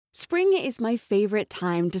Spring is my favorite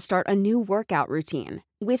time to start a new workout routine.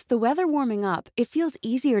 With the weather warming up, it feels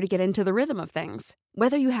easier to get into the rhythm of things.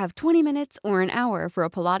 Whether you have 20 minutes or an hour for a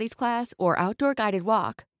Pilates class or outdoor guided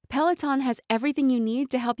walk, Peloton has everything you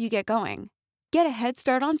need to help you get going. Get a head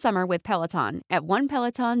start on summer with Peloton at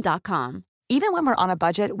onepeloton.com. Even when we're on a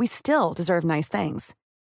budget, we still deserve nice things.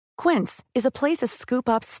 Quince is a place to scoop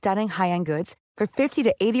up stunning high-end goods for 50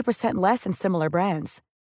 to 80% less than similar brands.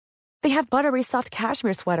 They have buttery soft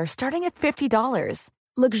cashmere sweaters starting at $50,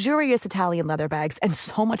 luxurious Italian leather bags, and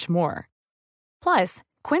so much more. Plus,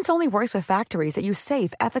 Quince only works with factories that use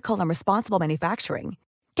safe, ethical, and responsible manufacturing.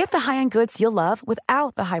 Get the high-end goods you'll love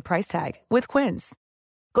without the high price tag with Quince.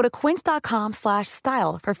 Go to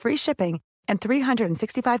quince.com/style for free shipping and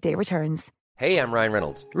 365-day returns. Hey, I'm Ryan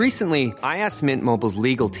Reynolds. Recently, I asked Mint Mobile's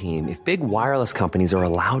legal team if big wireless companies are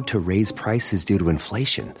allowed to raise prices due to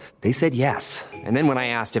inflation. They said yes. And then when I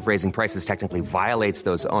asked if raising prices technically violates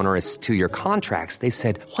those onerous two-year contracts, they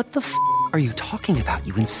said, "What the f*** are you talking about,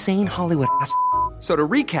 you insane Hollywood ass?" So to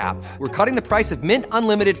recap, we're cutting the price of Mint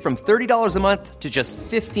Unlimited from $30 a month to just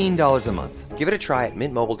 $15 a month. Give it a try at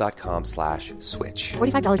mintmobile.com/switch.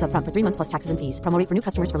 $45 up front for 3 months plus taxes and fees. Promo rate for new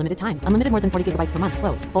customers for limited time. Unlimited more than 40 gigabytes per month.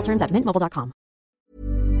 Slows full terms at mintmobile.com.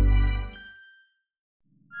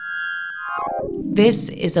 This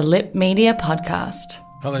is a Lip Media podcast.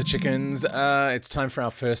 Hello, chickens. It's time for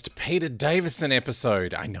our first Peter Davison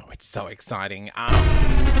episode. I know, it's so exciting.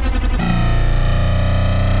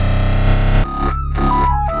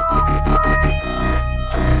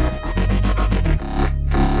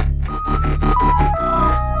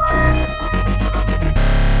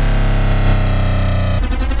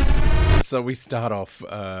 So we start off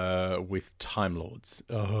with Time Lords.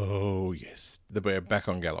 Oh, yes. We're back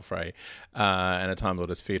on Gallifrey. And a Time Lord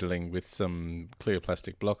is fiddling with some clear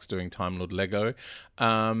plastic blocks doing Time Lord Lego.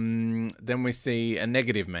 Then we see a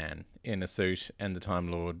negative man in a suit and the Time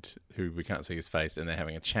Lord, who we can't see his face, and they're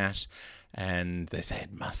having a chat. And they say,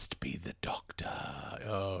 "It must be the Doctor."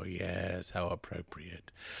 Oh, yes, how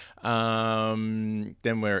appropriate. Then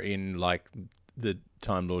we're in, like, the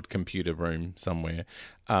Time Lord computer room somewhere,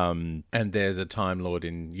 and there's a Time Lord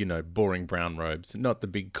in, boring brown robes, not the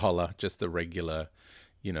big collar, just the regular,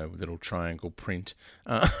 little triangle print.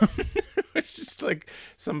 It's just like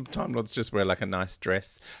some Time Lords just wear like a nice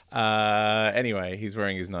dress. Anyway, he's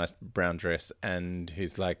wearing his nice brown dress, and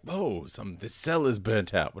he's like, "Oh, the cell is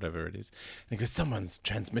burnt out," whatever it is. And he goes, "Someone's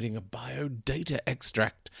transmitting a biodata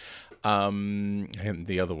extract." And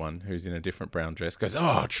the other one, who's in a different brown dress, goes,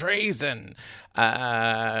 "Oh, treason!"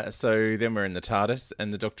 So then we're in the TARDIS,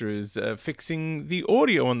 and the Doctor is fixing the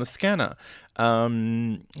audio on the scanner.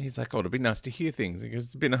 He's like, "Oh, it'd be nice to hear things." He goes,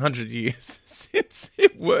 "It's been 100 years since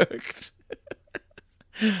it worked."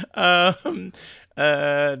 Then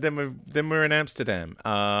we're in Amsterdam,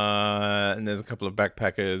 and there's a couple of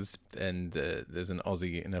backpackers, and there's an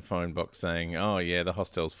Aussie in a phone box saying, "Oh yeah, the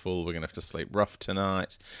hostel's full. We're gonna have to sleep rough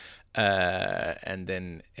tonight." And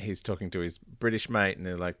then he's talking to his British mate, and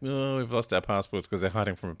they're like, "Oh, we've lost our passports," because they're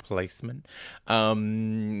hiding from a policeman.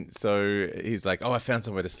 So he's like, "Oh, I found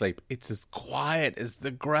somewhere to sleep. It's as quiet as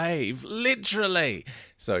the grave, literally."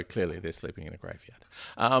 So clearly they're sleeping in a graveyard.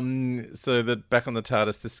 So back on the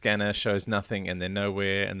TARDIS, the scanner shows nothing, and they're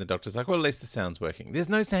nowhere. And the Doctor's like, "Well, at least the sound's working." There's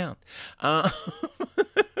no sound.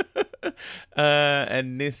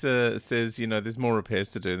 And Nyssa says, there's more repairs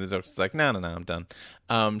to do. And the Doctor's like, no, I'm done.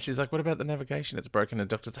 She's like, "What about the navigation? It's broken." And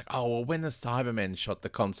the Doctor's like, "Oh, well, when the Cybermen shot the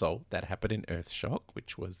console," that happened in Earthshock,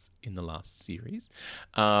 which was in the last series.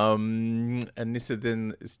 And Nyssa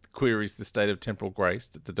then queries the state of temporal grace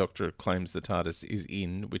that the Doctor claims the TARDIS is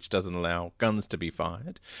in, which doesn't allow guns to be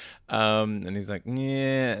fired. And he's like,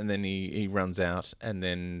 "Yeah." And then he runs out, and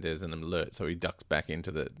then there's an alert, so he ducks back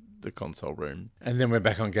into the console room. And then we're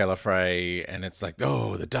back on Gallifrey, and it's like,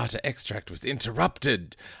 "Oh, the data extract was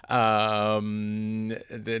interrupted."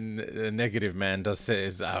 Then the negative man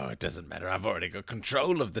says, "Oh, it doesn't matter. I've already got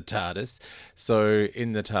control of the TARDIS." So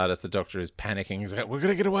in the TARDIS, the Doctor is panicking. He's like, "We're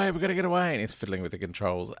going to get away. And he's fiddling with the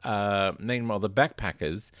controls. Meanwhile, the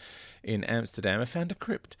backpackers in Amsterdam have found a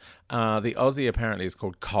crypt. The Aussie apparently is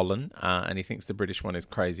called Colin, and he thinks the British one is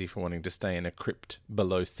crazy for wanting to stay in a crypt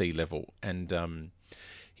below sea level. And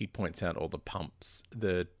he points out all the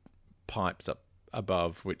pipes up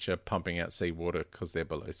above, which are pumping out seawater because they're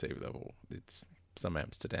below sea level. It's some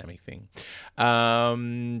Amsterdam-y thing.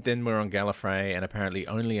 Then we're on Gallifrey, and apparently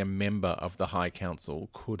only a member of the High Council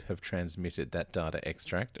could have transmitted that data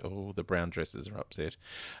extract. Oh, the brown dresses are upset.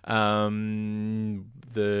 The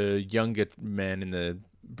younger man in the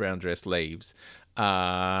brown dress leaves.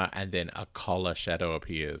 And then a collar shadow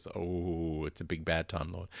appears. Oh, it's a big bad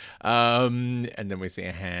Time Lord. And then we see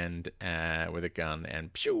a hand with a gun,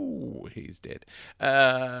 and pew, he's dead.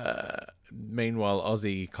 Meanwhile,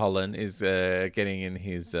 Aussie Colin is getting in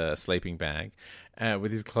his sleeping bag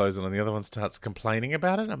with his clothes on, and the other one starts complaining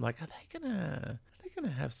about it. I'm like, are they gonna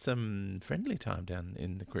have some friendly time down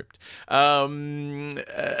in the crypt?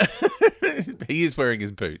 He is wearing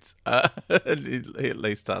his boots. He at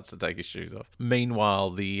least starts to take his shoes off. Meanwhile,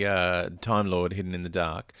 the Time Lord, hidden in the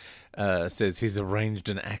dark, says he's arranged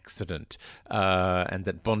an accident and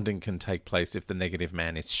that bonding can take place if the negative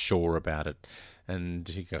man is sure about it. And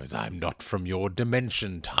he goes, I'm not from your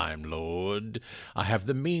dimension, Time Lord. I have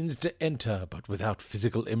the means to enter, but without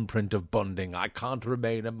physical imprint of bonding, I can't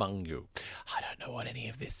remain among you. I don't know what any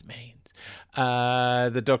of this means.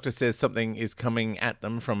 The Doctor says something is coming at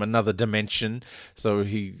them from another dimension, so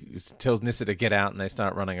he tells Nyssa to get out, and they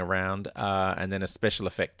start running around, and then a special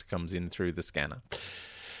effect comes in through the scanner.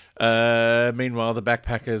 Meanwhile, the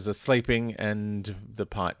backpackers are sleeping and the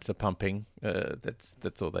pipes are pumping.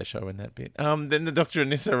 That's all they show in that bit. Then the Doctor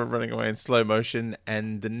and Nyssa are running away in slow motion,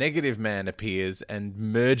 and the negative man appears and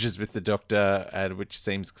merges with the Doctor, which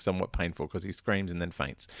seems somewhat painful because he screams and then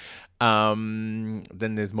faints. Then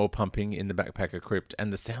there's more pumping in the backpacker crypt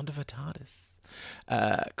and the sound of a TARDIS.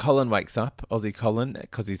 Colin wakes up, Aussie Colin,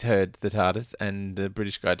 because he's heard the TARDIS, and the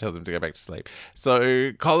British guy tells him to go back to sleep.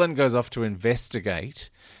 So Colin goes off to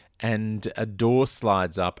investigate, and a door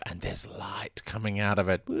slides up, and there's light coming out of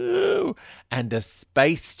it. Woo! And a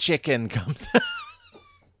space chicken comes out.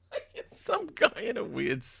 It's some guy in a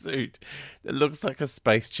weird suit that looks like a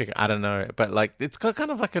space chicken. I don't know, but like it's got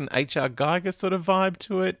kind of like an H.R. Geiger sort of vibe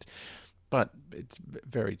to it. But it's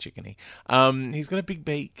very chickeny. He's got a big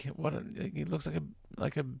beak. He looks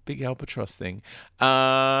like a big albatross thing.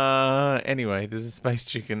 Anyway, there's a space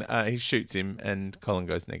chicken. He shoots him, and Colin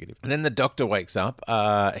goes negative. And then the Doctor wakes up.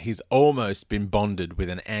 He's almost been bonded with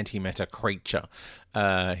an antimatter creature,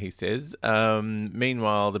 he says.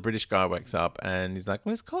 Meanwhile, the British guy wakes up, and he's like,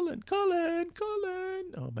 "Where's Colin? Colin!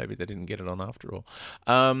 Oh, maybe they didn't get it on after all."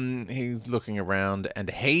 He's looking around, and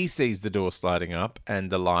he sees the door sliding up, and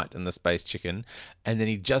the light, and the space chicken, and then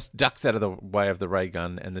he just ducks out of the way of the ray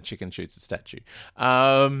gun, and the chicken shoots a statue.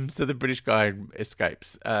 So the British guy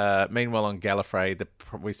escapes. Meanwhile, on Gallifrey,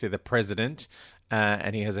 we see the president,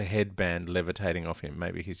 and he has a headband levitating off him.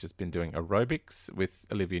 Maybe he's just been doing aerobics with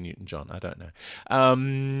Olivia Newton-John. I don't know.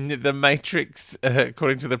 The Matrix,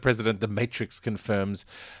 according to the president, the Matrix confirms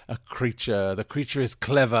a creature. The creature is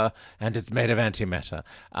clever, and it's made of antimatter.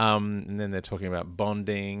 And then they're talking about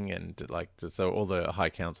bonding, and so all the High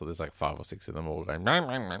Council, there's like 5 or 6 of them all going,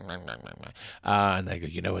 and they go,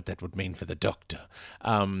 you know what that would mean for the Doctor?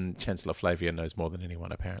 Chancellor Flavia knows more than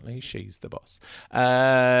anyone, apparently. She's the boss.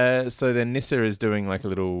 So then Nyssa is doing like a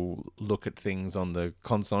little look at things on the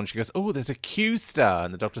console, and she goes, oh, there's a Q star,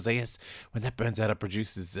 and the Doctor says, yes, when that burns out, it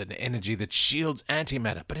produces an energy that shields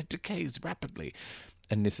antimatter, but it decays rapidly.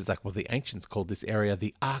 And Nyssa's like, well, the ancients called this area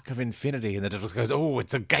the Arc of Infinity, and the Doctor goes, oh,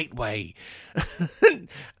 it's a gateway.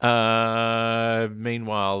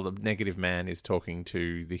 Meanwhile, the negative man is talking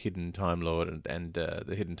to the hidden Time Lord, and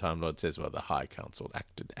the hidden Time Lord says, well, the High Council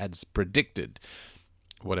acted as predicted.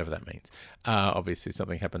 Whatever that means. Obviously,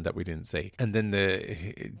 something happened that we didn't see. And then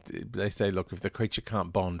they say, look, if the creature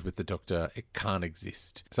can't bond with the Doctor, it can't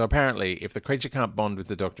exist. So apparently, if the creature can't bond with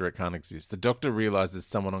the Doctor, it can't exist. The Doctor realizes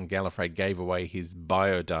someone on Gallifrey gave away his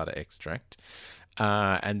biodata extract.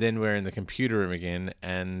 And then we're in the computer room again,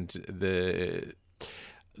 and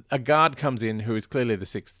a guard comes in who is clearly the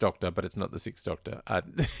 6th Doctor, but it's not the 6th Doctor.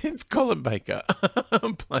 It's Colin Baker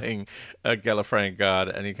playing a Gallifreyan guard,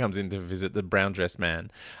 and he comes in to visit the brown dress man,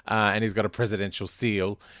 and he's got a presidential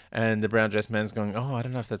seal, and the brown dress man's going, oh, I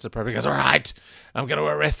don't know if that's appropriate. He goes, all right, I'm going to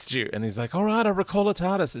arrest you. And he's like, all right, I'll recall a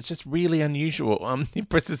TARDIS. It's just really unusual. He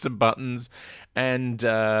presses some buttons, and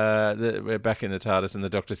we're back in the TARDIS, and the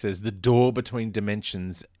Doctor says the door between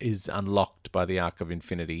dimensions is unlocked by the Arc of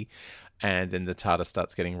Infinity. And then the TARDIS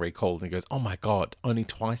starts getting recalled, and he goes, oh my God, only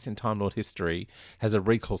twice in Time Lord history has a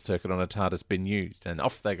recall circuit on a TARDIS been used. And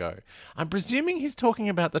off they go. I'm presuming he's talking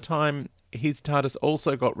about the time his TARDIS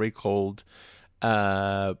also got recalled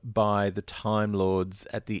by the Time Lords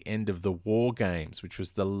at the end of the War Games, which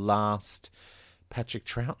was the last Patrick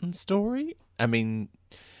Troughton story. I mean,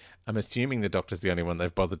 I'm assuming the Doctor's the only one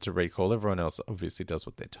they've bothered to recall. Everyone else obviously does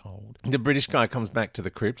what they're told. The British guy comes back to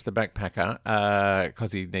the crypt, the backpacker,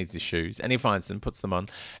 because he needs his shoes, and he finds them, puts them on,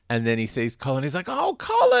 and then he sees Colin. He's like, oh,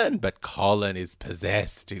 Colin! But Colin is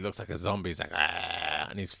possessed. He looks like a zombie. He's like, ah.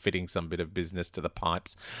 and he's fitting some bit of business to the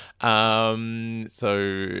pipes. So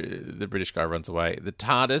the British guy runs away. The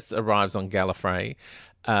TARDIS arrives on Gallifrey,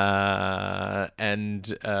 and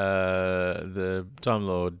the Time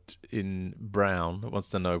Lord in brown wants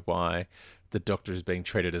to know why the Doctor is being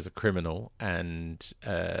treated as a criminal, and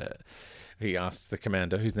he asks the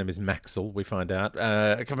commander, whose name is Maxwell, we find out.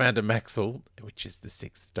 Commander Maxwell, which is the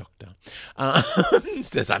Sixth Doctor,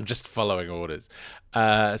 says, I'm just following orders.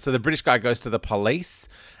 So the British guy goes to the police,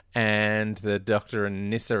 and the Doctor and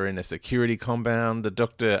Nyssa are in a security compound. The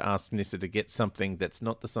Doctor asks Nyssa to get something that's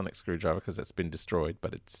not the sonic screwdriver because that's been destroyed,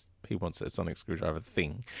 but he wants a sonic screwdriver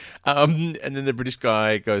thing. And then the British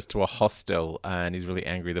guy goes to a hostel, and he's really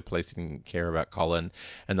angry the police didn't care about Colin.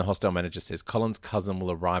 And the hostel manager says Colin's cousin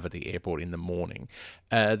will arrive at the airport in the morning.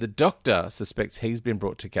 The Doctor suspects he's been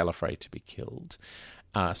brought to Gallifrey to be killed.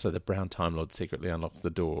 So the brown Time Lord secretly unlocks the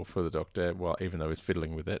door for the Doctor, even though he's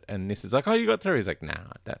fiddling with it. And Nissa's like, oh, you got through? He's like, nah,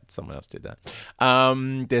 someone else did that.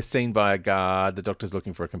 They're seen by a guard. The Doctor's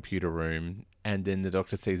looking for a computer room. And then the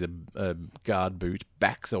Doctor sees a guard boot,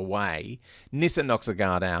 backs away. Nyssa knocks a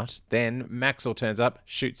guard out. Then Maxwell turns up,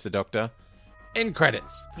 shoots the Doctor. End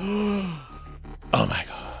credits. Oh my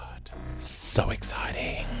God. So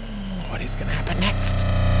exciting. What is going to happen next?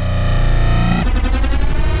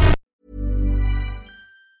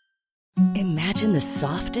 Imagine the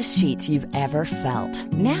softest sheets you've ever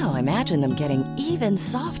felt. Now imagine them getting even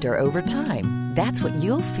softer over time. That's what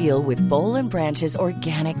you'll feel with Boll & Branch's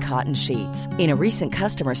organic cotton sheets. In a recent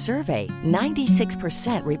customer survey,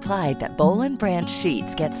 96% replied that Boll & Branch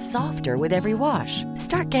sheets get softer with every wash.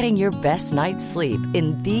 Start getting your best night's sleep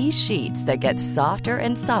in these sheets that get softer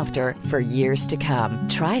and softer for years to come.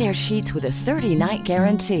 Try their sheets with a 30-night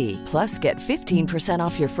guarantee. Plus, get 15%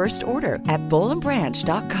 off your first order at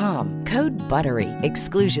bollandbranch.com. Code BUTTERY.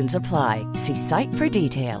 Exclusions apply. See site for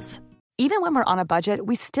details. Even when we're on a budget,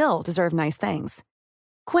 we still deserve nice things.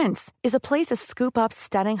 Quince is a place to scoop up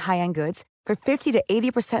stunning high-end goods for 50 to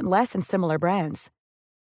 80% less than similar brands.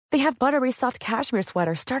 They have buttery soft cashmere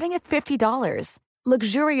sweaters starting at $50,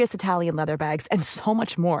 luxurious Italian leather bags, and so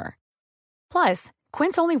much more. Plus,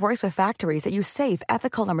 Quince only works with factories that use safe,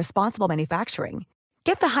 ethical, and responsible manufacturing.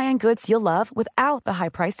 Get the high-end goods you'll love without the high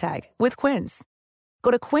price tag with Quince.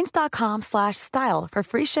 Go to quince.com/style for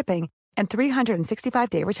free shipping and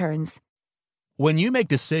 365-day returns. When you make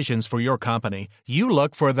decisions for your company, you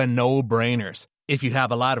look for the no-brainers. If you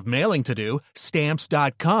have a lot of mailing to do,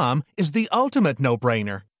 Stamps.com is the ultimate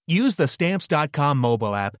no-brainer. Use the Stamps.com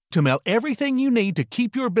mobile app to mail everything you need to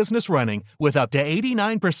keep your business running with up to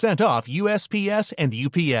 89% off USPS and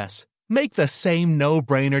UPS. Make the same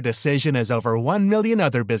no-brainer decision as over 1 million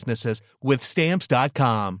other businesses with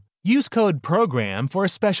Stamps.com. Use code PROGRAM for a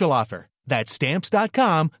special offer. That's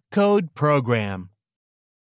Stamps.com, code PROGRAM.